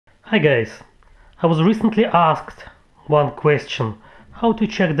Hi guys, I was recently asked one question: how to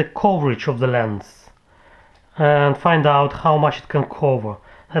check the coverage of the lens and find out how much it can cover.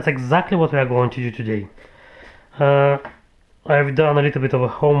 That's exactly what we are going to do today. I've done a little bit of a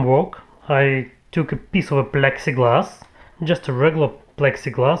homework. I took a piece of a plexiglass, just a regular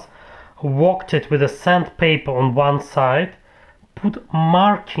plexiglass, walked it with a sandpaper on one side, put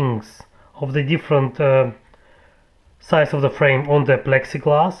markings of the different size of the frame on the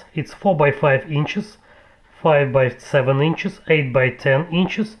plexiglass. It's 4 by 5 inches, 5 by 7 inches, 8 by 10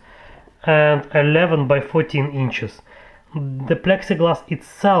 inches, and 11 by 14 inches. The plexiglass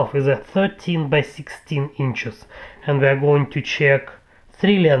itself is a 13 by 16 inches, and we are going to check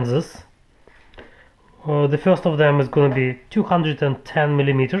three lenses. The first of them is going to be 210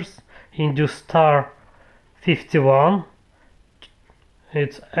 millimeters Industar 51.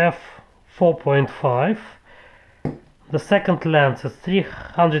 It's f4.5. The second lens is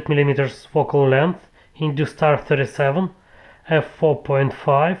 300 millimeters focal length Industar 37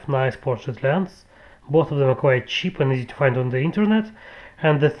 f4.5, nice portrait lens. Both of them are quite cheap and easy to find on the internet.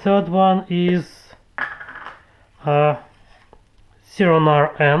 And the third one is Sironar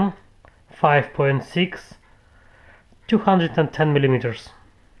N 5.6, 210 millimeters.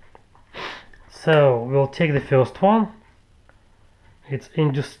 So we'll take the first one. It's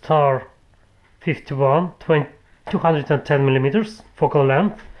Industar 51, 210 millimeters focal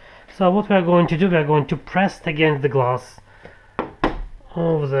length. So what we are going to do, we are going to press it against the glass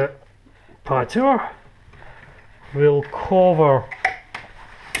of the patio. We'll cover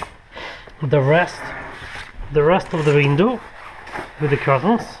the rest of the window with the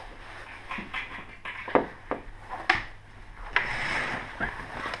curtains.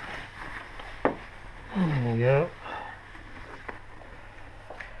 There we go.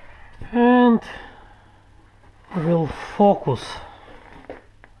 And we'll focus.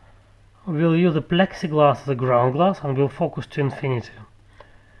 We'll use the plexiglass as a ground glass and we'll focus to infinity.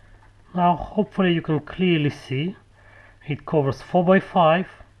 Now hopefully you can clearly see it covers 4 by 5,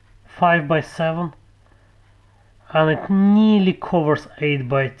 5 by 7, and it nearly covers 8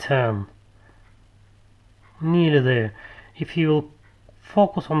 by 10. Nearly there. If you will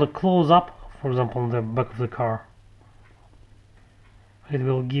focus on the close-up, for example on the back of the car, it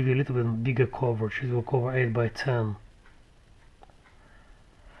will give you a little bit bigger coverage. It will cover 8 by 10.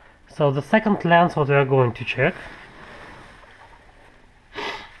 So the second lens what we are going to check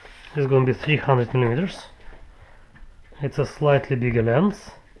is going to be 300 millimeters. It's a slightly bigger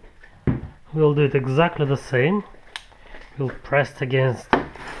lens. We'll do it exactly the same. We'll press it against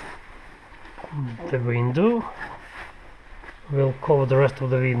the window. We'll cover the rest of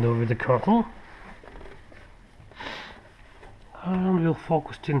the window with the curtain. And we'll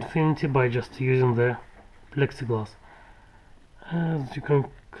focus to infinity by just using the plexiglass. As you can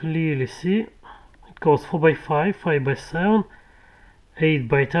clearly see, it goes 4 by 5, 5 by 7, 8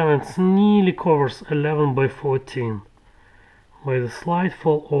 by 10, and it nearly covers 11 by 14 with a slight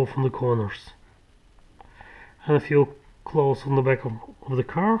fall off on the corners. And if you close on the back of the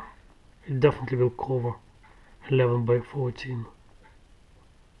car, it definitely will cover 11 by 14.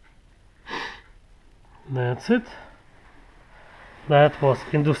 That's it. That was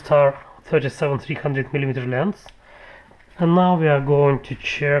Industar 37 300 millimeter lens. And now we are going to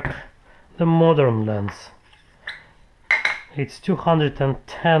check the modern lens. It's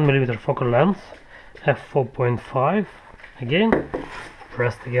 210 millimeter focal length, f4.5. Again,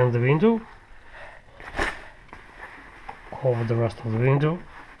 pressed against the window. Cover the rest of the window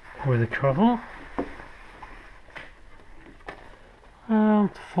with the curtain. And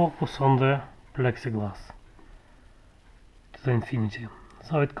focus on the plexiglass to the infinity.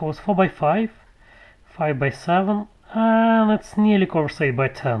 So it goes 4 by 5, 5 by 7, and it's nearly covers 8 by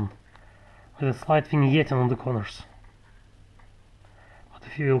 10 with a slight vignetting on the corners. But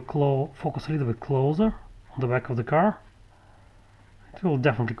if you will focus a little bit closer on the back of the car, it will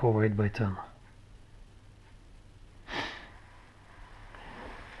definitely cover 8 by 10.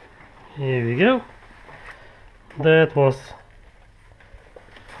 Here we go. That was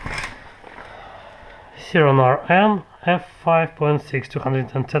Sironar N f5.6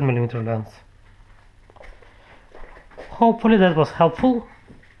 210 millimeter lens. Hopefully that was helpful.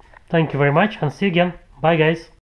 Thank you very much and see you again. Bye guys.